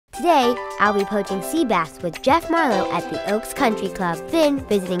Today, I'll be poaching sea bass with Jeff Marlowe at the Oaks Country Club, then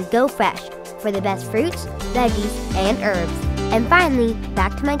visiting Go Fresh for the best fruits, veggies, and herbs. And finally,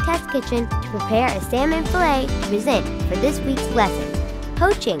 back to my test kitchen to prepare a salmon fillet to present for this week's lesson,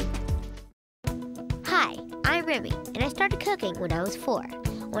 poaching. Hi, I'm Remy, and I started cooking when I was 4.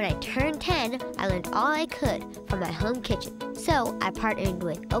 When I turned 10, I learned all I could from my home kitchen. So I partnered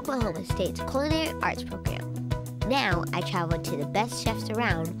with Oklahoma State's Culinary Arts Program. Now I travel to the best chefs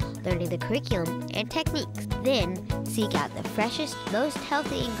around, learning the curriculum and techniques. Then seek out the freshest, most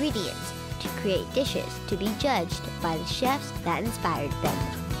healthy ingredients to create dishes to be judged by the chefs that inspired them.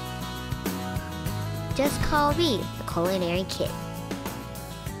 Just call me the Culinary Kid.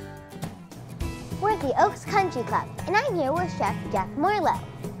 We're at the Oaks Country Club, and I'm here with Chef Jeff Marlowe.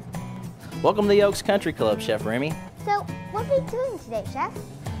 Welcome to the Oaks Country Club, Chef Remy. So, what are we doing today, Chef?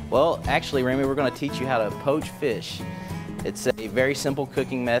 Well, actually, Remy, we're going to teach you how to poach fish. It's a very simple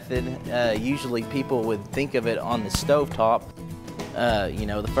cooking method. Usually people would think of it on the stovetop. You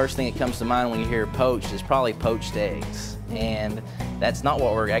know, the first thing that comes to mind when you hear poached is probably poached eggs. And that's not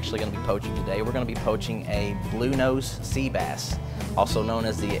what we're actually going to be poaching today. We're going to be poaching a blue nose sea bass, also known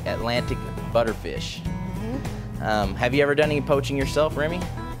as the Atlantic butterfish. Have you ever done any poaching yourself, Remy?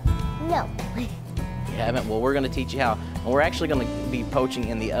 No. You haven't? Well, we're going to teach you how. And we're actually going to be poaching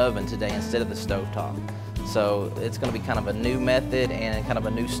in the oven today instead of the stovetop. So it's going to be kind of a new method and kind of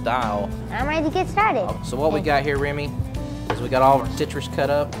a new style. I'm ready to get started. So what we got here, Remy, is we got all of our citrus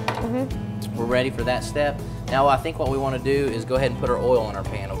cut up. We're ready for that step. Now I think what we want to do is go ahead and put our oil in our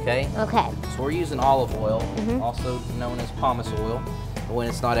pan, okay? Okay. So we're using olive oil, also known as pumice oil, when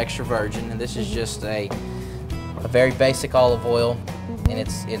it's not extra virgin. And this is just a very basic olive oil, and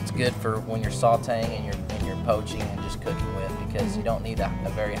it's good for when you're sauteing and you're poaching and just cooking with, because you don't need a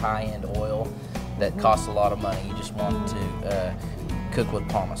very high-end oil that costs a lot of money. You just want to cook with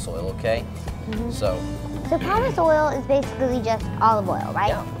pumice oil, okay? So pumice oil is basically just olive oil, right?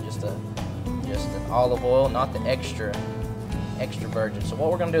 Yeah, just an olive oil, not the extra virgin. So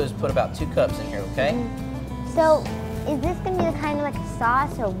what we're gonna do is put about 2 cups in here, okay? So is this gonna be kind of like a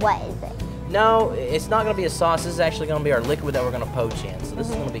sauce, or what is it? No, it's not gonna be a sauce. This is actually gonna be our liquid that we're gonna poach in. So this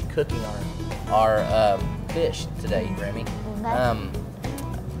is gonna be cooking our fish today, Remy.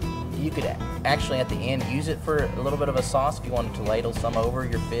 You could actually at the end use it for a little bit of a sauce if you wanted to ladle some over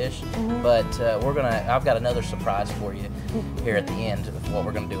your fish. But I've got another surprise for you here at the end of what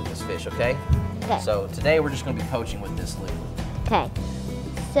we're gonna do with this fish, okay? Okay. So today we're just gonna be poaching with this liquid. Okay.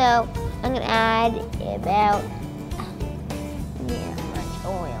 So I'm gonna add about much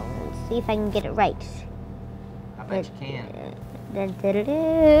oil. Let's see if I can get it right. I bet you can.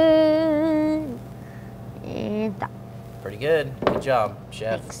 And stop. Pretty good. Good job,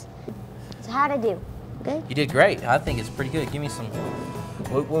 Chef. Thanks. So how'd I do? Good? You did great. I think it's pretty good. Give me some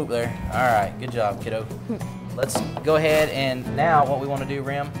whoop whoop there. All right, good job, kiddo. Let's go ahead, and now what we want to do,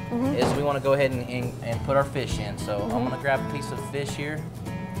 Rim, is we want to go ahead and put our fish in. So I'm going to grab a piece of fish here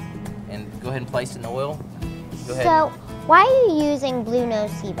and go ahead and place it in the oil. Go ahead. So why are you using blue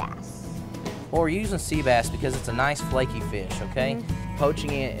nose sea bass? Well, we're using sea bass because it's a nice flaky fish, okay?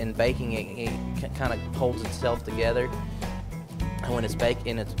 Poaching it and baking it kind of holds itself together. And when it's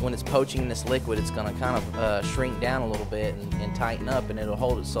poaching in this liquid, it's going to kind of shrink down a little bit and tighten up, and it'll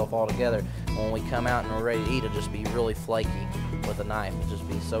hold itself all together. When we come out and we're ready to eat, it'll just be really flaky with a knife. It'll just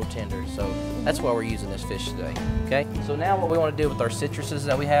be so tender. So that's why we're using this fish today, okay? So now what we want to do with our citruses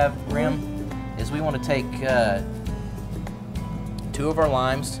that we have, Rim, is we want to take 2 of our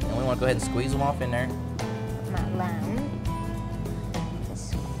limes, and we want to go ahead and squeeze them off in there. My lime.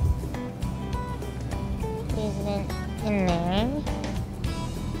 Squeeze it in there.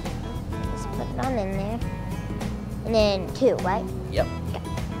 Just put it on in there. And then 2, right? Yep. Okay.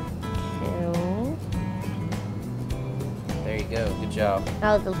 2. There you go. Good job.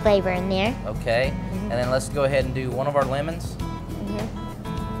 All the flavor in there. Okay. And then let's go ahead and do 1 of our lemons.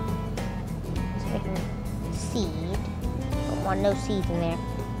 Just making seed. Don't want no seeds in there.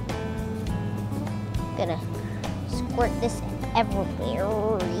 Gonna squirt this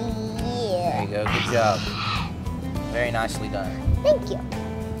everywhere. Yeah. There you go. Good job. Very nicely done. Thank you.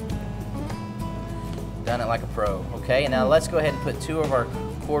 Done it like a pro. Okay. And now let's go ahead and put 2 of our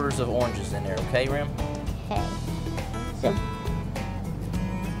quarters of oranges in there. Okay, Rim? Okay. So,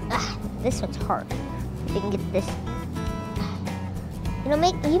 this one's hard. If you can get this. You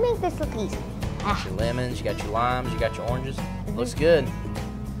make this look easy. Got your lemons, you got your limes, you got your oranges. Looks good.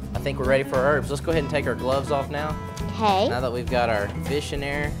 I think we're ready for our herbs. Let's go ahead and take our gloves off now. Okay. Now that we've got our fish in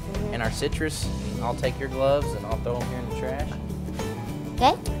there and our citrus, I'll take your gloves and I'll throw them here in the trash.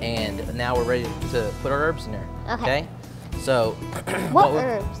 Okay. And now we're ready to put our herbs in there. Okay. So, what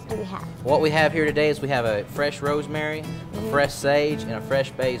herbs do we have? What we have here today is we have a fresh rosemary, a fresh sage, and a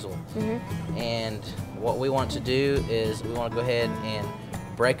fresh basil. And what we want to do is we want to go ahead and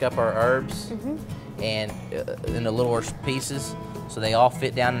break up our herbs and into littler pieces so they all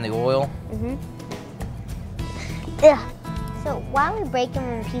fit down in the oil. Yeah. So why don't we break them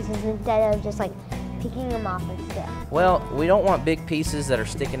in pieces instead of just like picking them off and stuff? Well, we don't want big pieces that are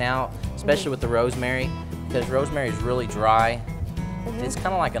sticking out, especially with the rosemary, because rosemary is really dry. It's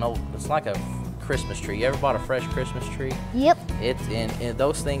kind of like it's like a Christmas tree. You ever bought a fresh Christmas tree? Yep. And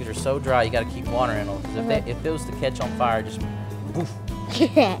those things are so dry, you got to keep watering them. Because if it was to catch on fire, just poof.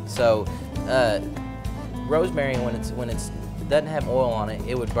 So, rosemary, when it doesn't have oil on it,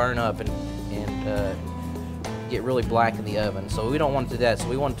 it would burn up and get really black in the oven. So we don't want to do that. So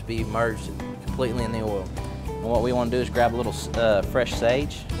we want it to be immersed completely in the oil. And what we want to do is grab a little fresh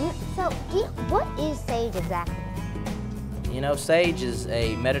sage. So what is sage exactly? You know, sage is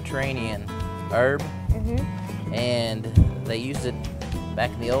a Mediterranean herb, and they used it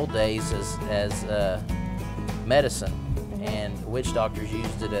back in the old days as medicine, and witch doctors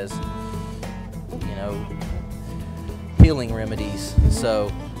used it as, you know, healing remedies.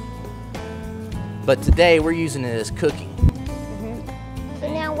 So, but today we're using it as cooking.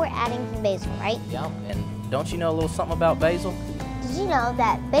 So now we're adding some basil, right? Yeah. And don't you know a little something about basil? Did you know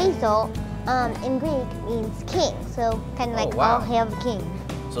that basil in Greek means king? So kind of like all hail the king.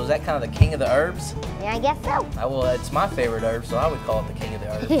 So is that kind of the king of the herbs? Yeah, I guess so. Well, it's my favorite herb, so I would call it the king of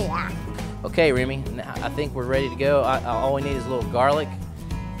the herbs. Yeah. Okay, Remy, I think we're ready to go. All we need is a little garlic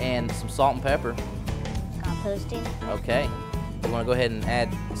and some salt and pepper. Composting. Okay. You want to go ahead and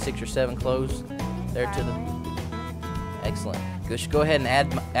add 6 or 7 cloves there to the... Excellent. Go ahead and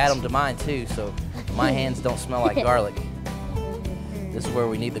add them to mine too, so my hands don't smell like garlic. This is where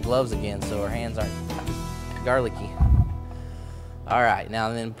we need the gloves again, so our hands aren't garlicky. All right, now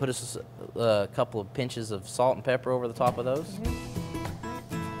then put us a couple of pinches of salt and pepper over the top of those.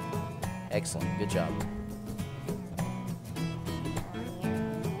 Excellent, good job.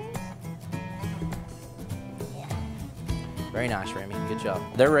 Very nice, Remy, good job.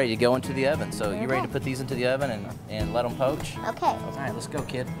 They're ready to go into the oven, so you ready to put these into the oven and let them poach? Okay. All right, let's go,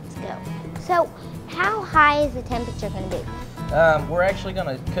 kid. Let's go. So how high is the temperature going to be? We're actually going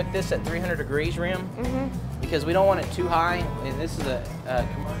to cook this at 300 degrees, Rem, because we don't want it too high. And this is a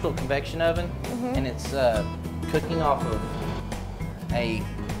commercial convection oven, and it's cooking off of a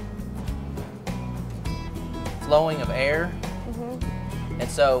flowing of air. And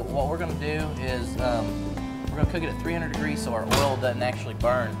so what we're going to do is we're going to cook it at 300 degrees so our oil doesn't actually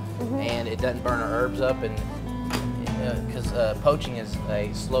burn, and it doesn't burn our herbs up, and because poaching is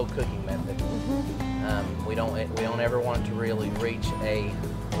a slow cooking method. We don't ever want it to really reach a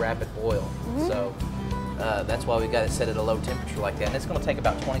rapid boil. So that's why we got it set at a low temperature like that. And it's going to take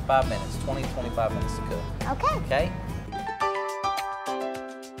about 25 minutes, 20-25 minutes to cook. Okay. Okay?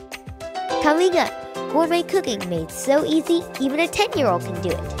 Coming up, gourmet cooking made so easy, even a 10-year-old can do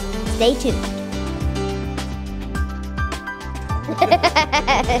it. Stay tuned.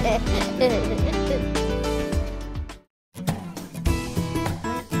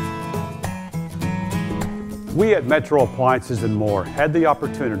 We at Metro Appliances and More had the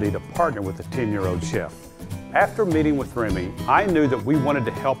opportunity to partner with a 10-year-old chef. After meeting with Remy, I knew that we wanted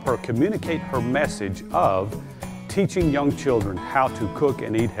to help her communicate her message of teaching young children how to cook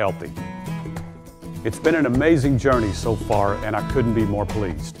and eat healthy. It's been an amazing journey so far, and I couldn't be more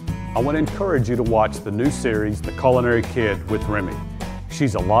pleased. I want to encourage you to watch the new series, The Culinary Kid with Remy.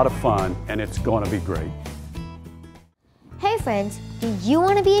 She's a lot of fun, and it's going to be great. Hey friends, do you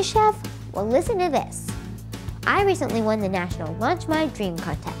want to be a chef? Well, listen to this. I recently won the National Launch My Dream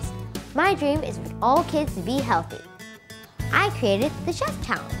contest. My dream is for all kids to be healthy. I created the Chef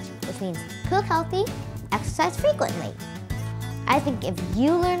Challenge, which means cook healthy, exercise frequently. I think if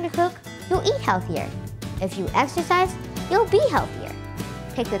you learn to cook, you'll eat healthier. If you exercise, you'll be healthier.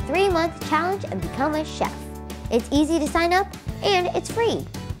 Take the 3-month challenge and become a chef. It's easy to sign up and it's free.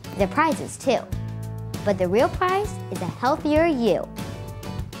 There are prizes too. But the real prize is a healthier you.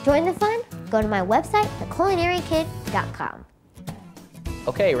 Join the fun? Go to my website, theculinarykid.com.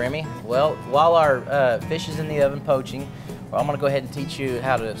 Okay, Remy. Well, while our fish is in the oven poaching, I'm going to go ahead and teach you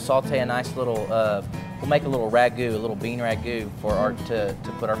how to saute a nice little, we'll make a little ragu, a little bean ragu for to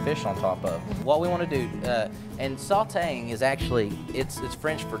put our fish on top of. What we want to do, and sauteing is actually, it's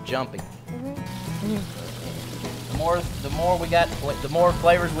French for jumping. The more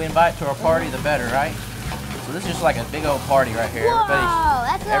flavors we invite to our party, the better, right? So this is just like a big old party right here. Whoa,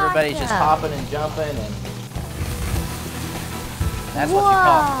 Everybody's just hopping and jumping, and that's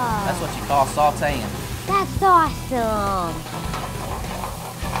what you call sauteing. That's awesome.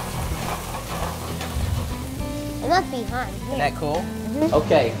 And that's behind here. Isn't that cool?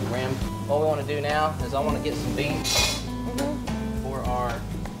 Okay, Rim. What we want to do now is I want to get some beans for our...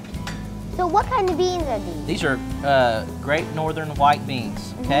 So what kind of beans are these? These are Great Northern white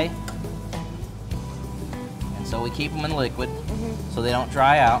beans, okay? And so we keep them in liquid so they don't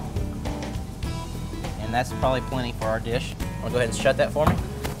dry out. And that's probably plenty for our dish. Want to go ahead and shut that for me?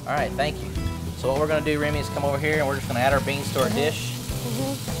 All right, thank you. So what we're going to do, Remy, is come over here and we're just going to add our beans to our dish.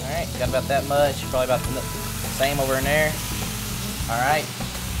 All right, got about that much, probably about the same over in there. All right.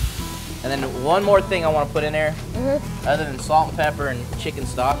 And then one more thing I want to put in there, other than salt and pepper and chicken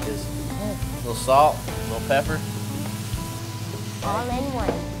stock, is a little salt, a little pepper. All in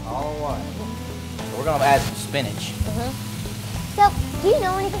one. All in one. So we're going to add some spinach. So, do you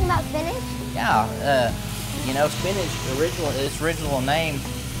know anything about spinach? Yeah, you know, spinach, its original name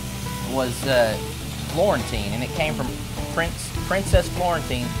was Florentine, and it came from Princess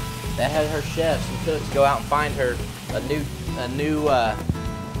Florentine that had her chefs and cooks go out and find her a new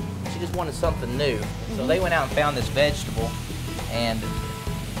she just wanted something new. So they went out and found this vegetable, and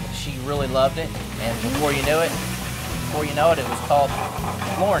she really loved it. And before you know it, it was called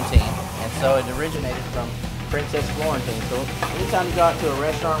Florentine, and so it originated from Princess Florentine. So anytime you go out to a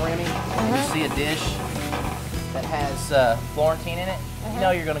restaurant, Remy, and you see a dish that has Florentine in it, you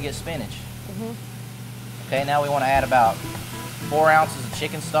know you're going to get spinach. Okay, now we want to add about 4 ounces of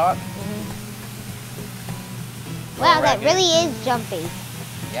chicken stock. Wow, that really is jumpy.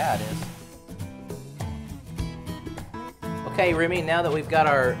 Yeah, it is. Okay, Remy, now that we've got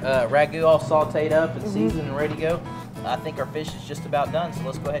our ragu all sauteed up and seasoned and ready to go, I think our fish is just about done, so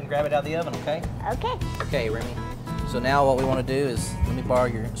let's go ahead and grab it out of the oven, okay? Okay. Okay, Remy. So now what we want to do is, let me borrow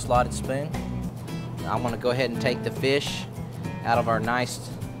your slotted spoon. I want to go ahead and take the fish out of our nice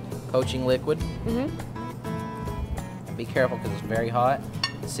poaching liquid. And be careful because it's very hot.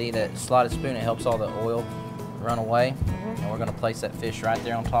 See that slotted spoon, it helps all the oil run away. And we're going to place that fish right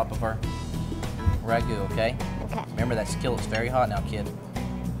there on top of our ragu, okay? Okay. Remember that skillet's very hot now, kid.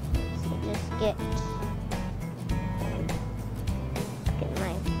 So just get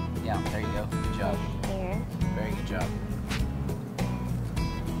my Yeah, there you go. Good job. here. Very good job.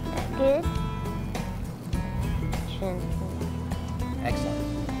 That's good.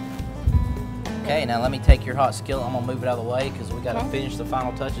 Excellent. Okay, now let me take your hot skillet. I'm going to move it out of the way because we got to finish the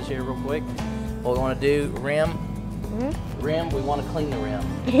final touches here real quick. What we want to do, rim, we want to clean the rim.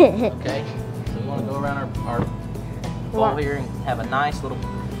 Okay? So we want to go around our bowl here and have a nice little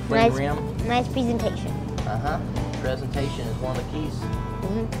clean rim. Nice presentation. Presentation is one of the keys.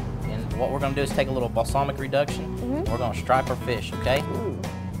 And what we're going to do is take a little balsamic reduction. We're going to stripe our fish, okay?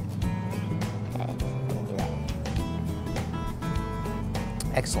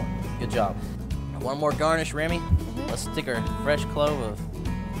 Excellent. Good job. One more garnish, Remy. Let's stick our fresh clove of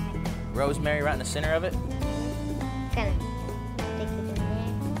rosemary right in the center of it. Kind of stick it in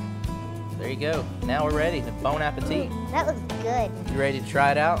there. There you go. Now we're ready. Bon appetit. That looks good. You ready to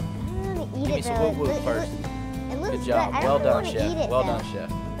try it out? I want to eat Give me it some though. woo-woo first. It looks Good job. Good. I Well don't done, really chef. Eat it, Well though. done,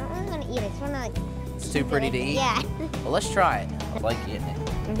 chef. I don't really want to eat it. I just want to like. It's too pretty to eat? Yeah. Well, let's try it. I like eating it.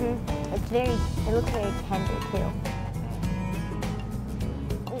 It looks very tender too.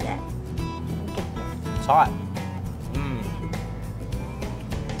 Look at that. It's hot.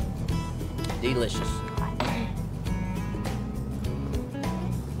 Delicious.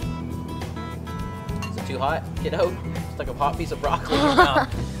 Is it too hot, kiddo? It's like a hot piece of broccoli in your mouth.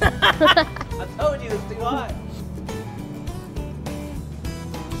 I told you it's too hot.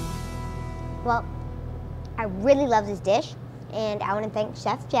 Well, I really love this dish, and I want to thank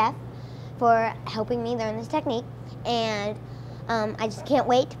Chef Jeff for helping me learn this technique, and I just can't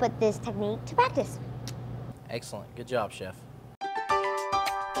wait to put this technique to practice. Excellent. Good job, chef.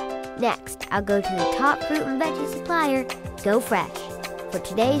 Next, I'll go to the top fruit and veggie supplier, Go Fresh, for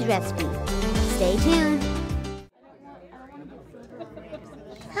today's recipe. Stay tuned.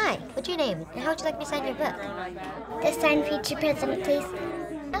 Hi, what's your name, and how would you like me to sign your book? This sign feature present, please.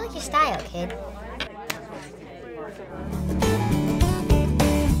 I like your style, kid.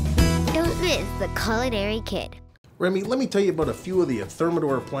 Don't miss the Culinary Kid. Remy, let me tell you about a few of the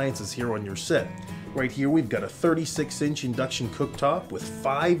Thermador appliances here on your set. Right here we've got a 36-inch induction cooktop with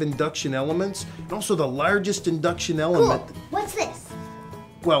 5 induction elements, and also the largest induction element. Cool. What's this?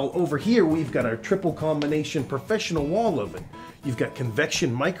 Well, over here we've got our triple combination professional wall oven. You've got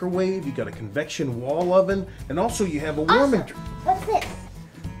convection microwave, you've got a convection wall oven, and also you have a warming... What's this?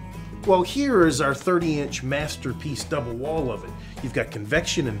 Well, here is our 30-inch masterpiece double wall oven. You've got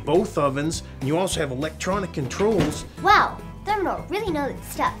convection in both ovens, and you also have electronic controls. Wow, Thermador really knows its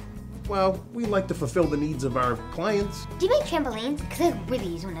stuff. well, we like to fulfill the needs of our clients. Do you make trampolines? Because I could really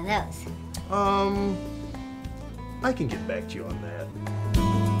use one of those. I can get back to you on that.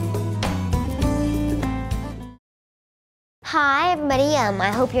 Hi everybody,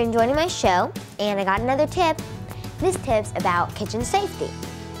 I hope you're enjoying my show, and I got another tip. This tip's about kitchen safety.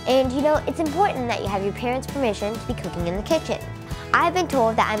 And you know, it's important that you have your parents' permission to be cooking in the kitchen. I've been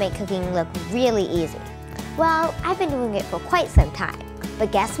told that I make cooking look really easy. Well, I've been doing it for quite some time,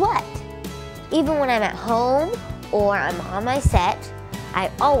 but guess what? Even when I'm at home or I'm on my set,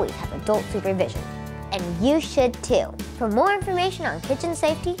 I always have adult supervision. And you should too. For more information on kitchen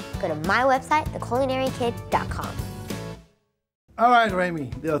safety, go to my website, theculinarykid.com. All right,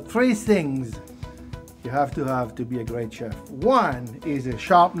 Remy, there are 3 things you have to be a great chef. 1 is a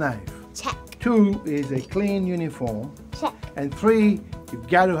sharp knife. Check. 2 is a clean uniform. Check. And 3, you've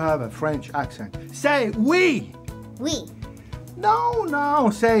got to have a French accent. Say oui. Oui. No,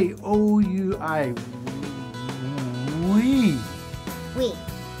 say O-U-I. Oui. Oui.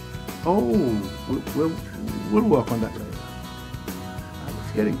 Oh, we'll work on that later.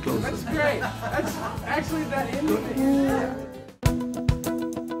 It's getting closer. That's great. That's actually that interesting.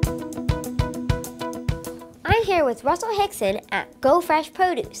 I'm here with Russell Hickson at Go Fresh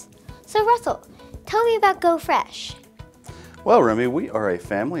Produce. So Russell, tell me about Go Fresh. Well, Remy, we are a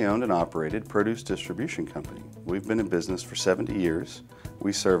family-owned and operated produce distribution company. We've been in business for 70 years.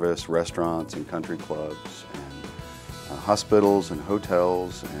 We service restaurants and country clubs and hospitals and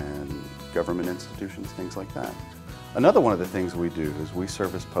hotels and government institutions, things like that. Another one of the things we do is we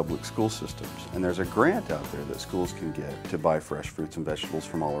service public school systems, and there's a grant out there that schools can get to buy fresh fruits and vegetables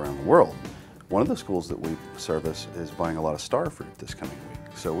from all around the world. One of the schools that we service is buying a lot of star fruit this coming week,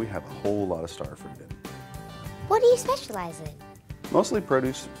 so we have a whole lot of star fruit in. What do you specialize in? Mostly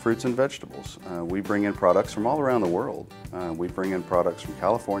produce, fruits and vegetables. We bring in products from all around the world. We bring in products from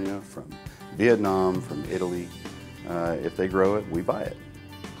California, from Vietnam, from Italy. If they grow it, we buy it.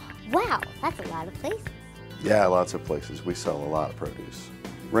 Wow, that's a lot of places. Yeah, lots of places. We sell a lot of produce.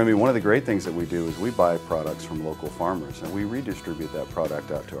 Remy, one of the great things that we do is we buy products from local farmers and we redistribute that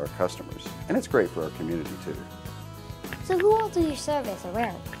product out to our customers. And it's great for our community too. So who all do you service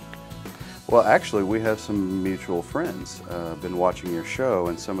around? Well, actually, we have some mutual friends. Been watching your show,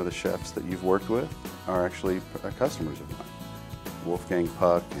 and some of the chefs that you've worked with are actually customers of mine. Wolfgang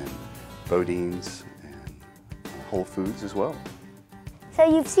Puck and Bodine's and Whole Foods as well. So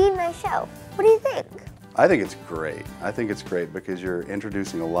you've seen my show. What do you think? I think it's great. I think it's great because you're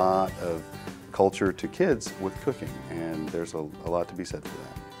introducing a lot of culture to kids with cooking, and there's a lot to be said for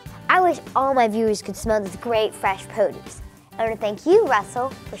that. I wish all my viewers could smell this great fresh produce. I want to thank you, Russell,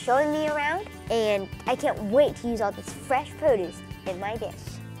 for showing me around, and I can't wait to use all this fresh produce in my dish.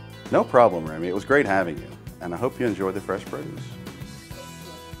 No problem, Remy. It was great having you, and I hope you enjoy the fresh produce.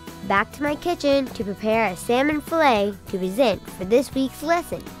 Back to my kitchen to prepare a salmon fillet to present for this week's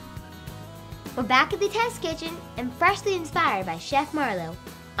lesson. We're back at the test kitchen, and freshly inspired by Chef Marlowe,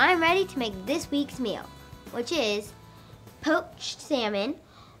 I'm ready to make this week's meal, which is poached salmon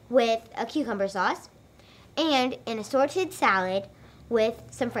with a cucumber sauce and an assorted salad with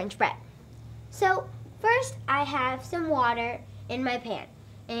some French bread. So first I have some water in my pan,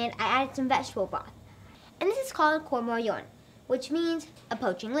 and I added some vegetable broth. And this is called court bouillon, which means a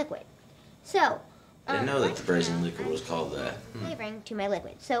poaching liquid. So I didn't know that the braising liquid was called that. Flavoring to my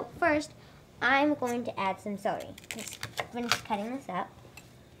liquid. So first, I'm going to add some celery. Just finish cutting this up.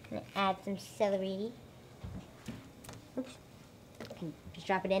 I'm going to add some celery. Oops. I can just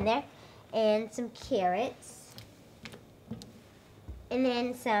drop it in there. And some carrots. And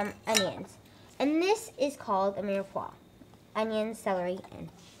then some onions. And this is called a mirepoix. Onions, celery, and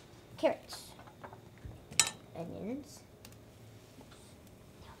carrots. Onions.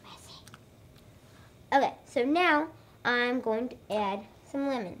 Okay, so now I'm going to add some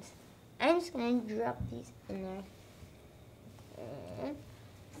lemons. I'm just going to drop these in there.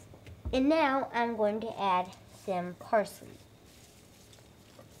 And now I'm going to add some parsley.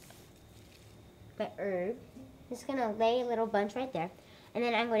 My herb. Just going to lay a little bunch right there. And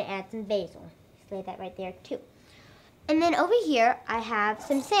then I'm going to add some basil. Just lay that right there too. And then over here I have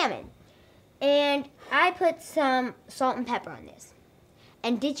some salmon. And I put some salt and pepper on this.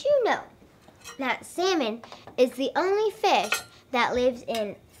 And did you know that salmon is the only fish that lives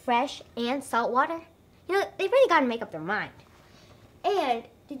in fresh and salt water? You know, they've really got to make up their mind. And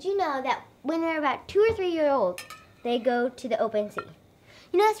did you know that when they're about 2 or 3 years old, they go to the open sea?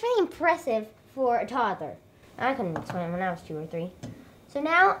 You know, that's really impressive for a toddler. I couldn't swim when I was 2 or 3. So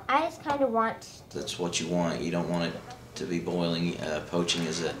now I just kind of want... That's what you want. You don't want it to be boiling. Poaching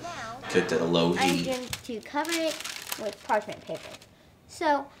is cooked at a low heat. I'm going to cover it with parchment paper.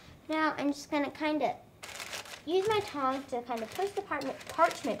 So Now I'm just going to kind of use my tongs to kind of push the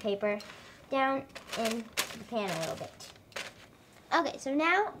parchment paper down in the pan a little bit. Okay, so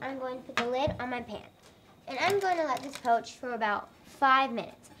now I'm going to put the lid on my pan. And I'm going to let this poach for about 5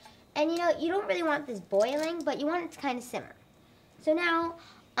 minutes. And you know, you don't really want this boiling, but you want it to kind of simmer. So now,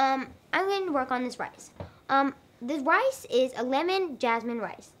 I'm going to work on this rice. The rice is a lemon jasmine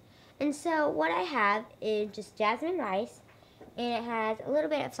rice. And so what I have is just jasmine rice, and it has a little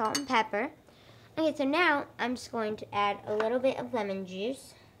bit of salt and pepper. Okay, so now I'm just going to add a little bit of lemon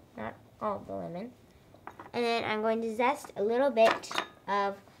juice, not all of the lemon. And then I'm going to zest a little bit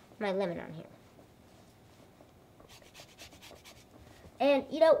of my lemon on here. And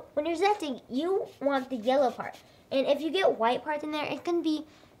you know, when you're zesting, you want the yellow part. And if you get white parts in there, it's going to be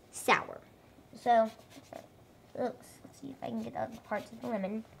sour. So, let's see if I can get the other parts of the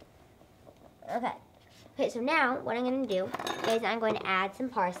lemon. Okay. Okay, so now what I'm going to do is I'm going to add some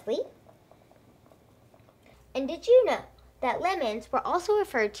parsley. And did you know that lemons were also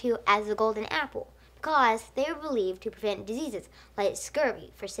referred to as the golden apple because they are believed to prevent diseases like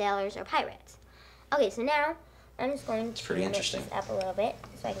scurvy for sailors or pirates? Okay, so now I'm just going to mix this up a little bit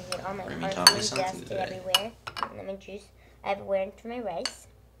so I can get all my parsley dusted everywhere. Lemon juice everywhere into my rice.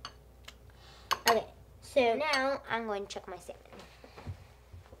 Okay, so now I'm going to chuck my salmon.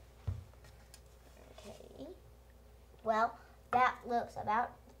 Okay, well, that looks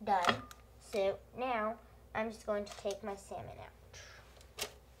about done. So now I'm just going to take my salmon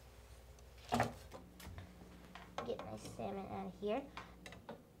out. Get my salmon out of here.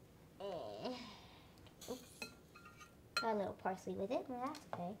 Oops. Got a little parsley with it. Well, that's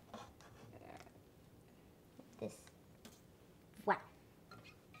okay. This. Wow.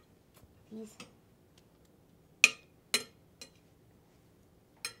 These.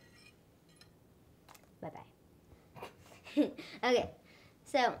 Bye-bye. Okay.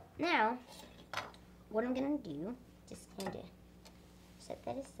 So, now, what I'm going to do, just kind of set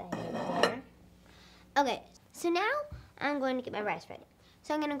that aside over there. Okay. So now, I'm going to get my rice ready.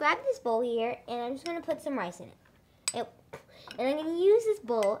 So I'm going to grab this bowl here, and I'm just going to put some rice in it. And I'm going to use this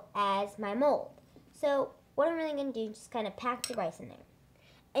bowl as my mold. So what I'm really going to do is just kind of pack the rice in there.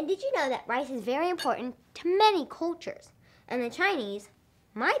 And did you know that rice is very important to many cultures? And the Chinese,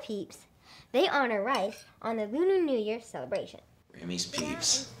 my peeps, they honor rice on the Lunar New Year celebration. Remy's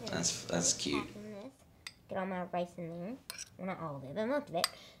peeps. That's cute. Get all my rice in there. Well, not all of it, but most of it.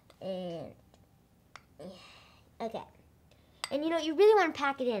 And, okay. And you know, you really want to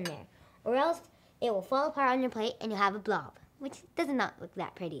pack it in there, or else it will fall apart on your plate and you'll have a blob, which does not look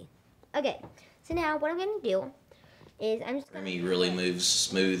that pretty. Okay, so now what I'm going to do is I'm just going to... Remy really moves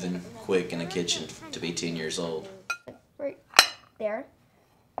smooth and quick in the kitchen to be 10 years old. Right there,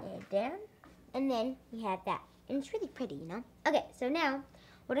 and down, and then you have that. And it's really pretty, you know? Okay, so now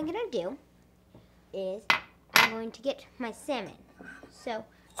what I'm going to do is I'm going to get my salmon. So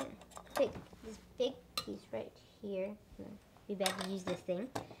I'm going to take this big piece right here. Be bad to use this thing.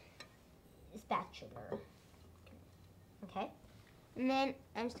 Spatula. Okay. And then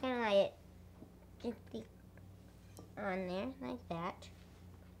I'm just going to lay it gently on there like that.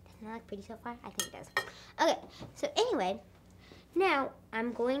 Doesn't that look pretty so far? I think it does. Okay. So anyway, now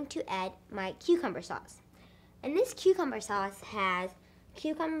I'm going to add my cucumber sauce. And this cucumber sauce has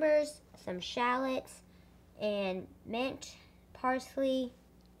cucumbers, some shallots, and mint, parsley,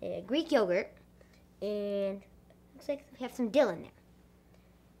 Greek yogurt, and looks like we have some dill in there.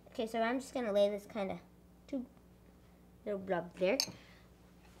 Okay, so I'm just going to lay this kind of two little blobs there.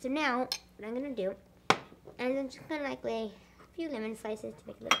 So now, what I'm going to do, and I'm just going to like lay a few lemon slices to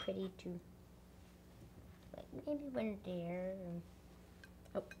make it look pretty too. Like maybe one there.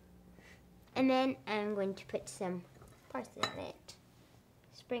 Oh. And then I'm going to put some parsley on it.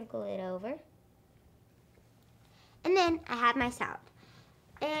 Sprinkle it over. And then I have my salad.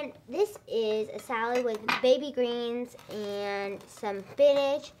 And this is a salad with baby greens and some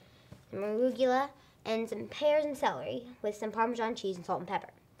spinach, some arugula, and some pears and celery with some Parmesan cheese and salt and pepper.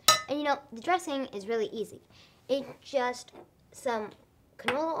 And you know, the dressing is really easy. It's just some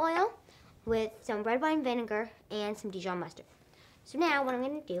canola oil with some red wine vinegar and some Dijon mustard. So now what I'm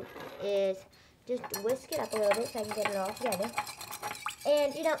going to do is just whisk it up a little bit so I can get it all together.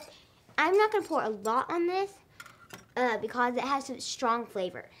 And you know, I'm not going to pour a lot on this because it has some strong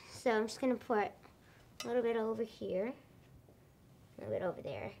flavor. So I'm just going to put a little bit over here, a little bit over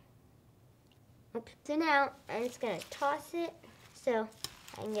there. Oops. So now I'm just going to toss it so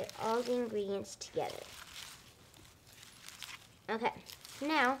I can get all the ingredients together. Okay, so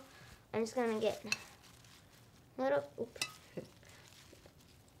now I'm just going to get a little, oops.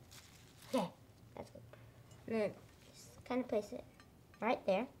 Okay, that's good. And then just kind of place it right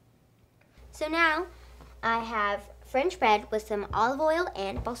there. So now I have French bread with some olive oil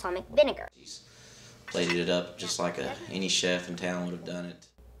and balsamic vinegar. Plated it up just like any chef in town would have done it.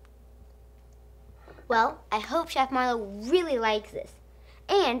 Well, I hope Chef Marlo really likes this.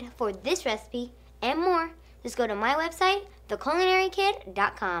 And for this recipe and more, just go to my website,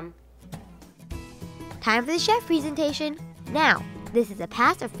 theculinarykid.com. Time for the chef presentation. Now, this is a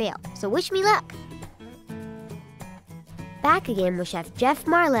pass or fail, so wish me luck. Back again with Chef Jeff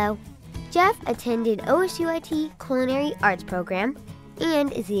Marlo. Jeff attended OSUIT Culinary Arts Program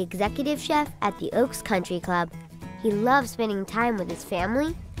and is the executive chef at the Oaks Country Club. He loves spending time with his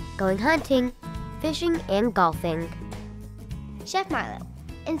family, going hunting, fishing, and golfing. Chef Marlo,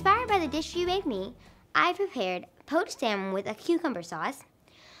 inspired by the dish you made me, I prepared poached salmon with a cucumber sauce,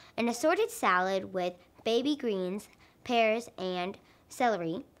 an assorted salad with baby greens, pears, and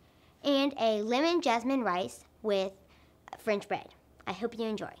celery, and a lemon jasmine rice with French bread. I hope you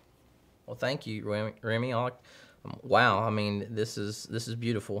enjoy. Well, thank you, Remy. Wow, I mean, this is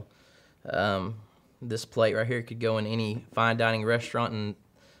beautiful. This plate right here could go in any fine dining restaurant in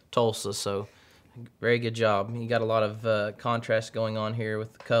Tulsa, so very good job. You got a lot of contrast going on here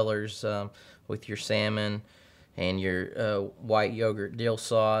with the colors, with your salmon and your white yogurt dill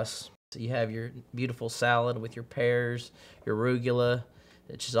sauce. So you have your beautiful salad with your pears, your arugula.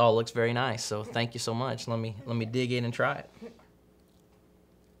 It just all looks very nice. So thank you so much. Let me dig in and try it.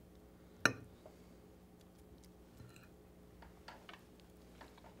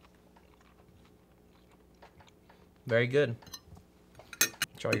 Very good.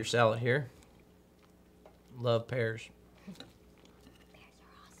 Try your salad here. Love pears. Pears are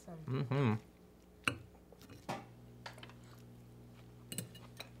awesome. Mm-hmm.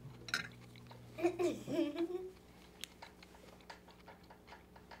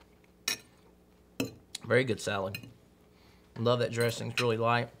 Very good salad. Love that dressing. It's really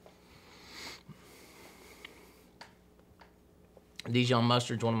light. Dijon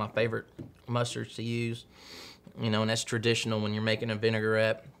mustard's one of my favorite mustards to use. You know, and that's traditional when you're making a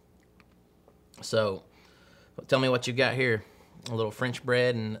vinaigrette. So, tell me what you got here. A little French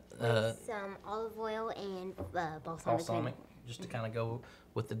bread and some olive oil and balsamic. balsamic, just to kind of go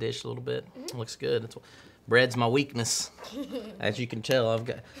with the dish a little bit. Looks good. Bread's my weakness. As you can tell,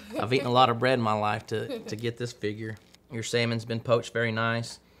 I've eaten a lot of bread in my life to get this figure. Your salmon's been poached very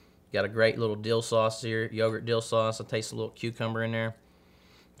nice. Got a great little dill sauce here, yogurt dill sauce. I taste a little cucumber in there.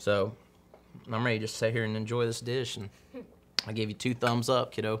 So I'm ready to just sit here and enjoy this dish, and I give you 2 thumbs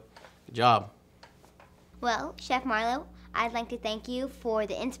up, kiddo. Good job. Well, Chef Marlo, I'd like to thank you for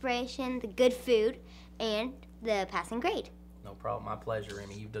the inspiration, the good food, and the passing grade. No problem. My pleasure,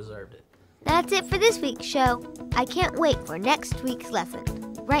 Remy. You've deserved it. That's it for this week's show. I can't wait for next week's lesson,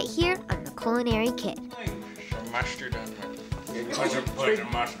 right here on The Culinary Kid. Some mustard on it. Put the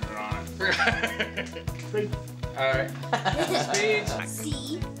mustard on it. All right.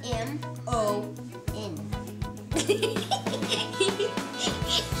 Speed. C-M-O-N.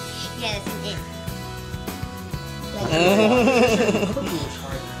 Yeah, it's an N.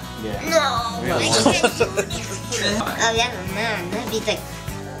 No! I can't do this. Oh, yeah, no, that'd be like...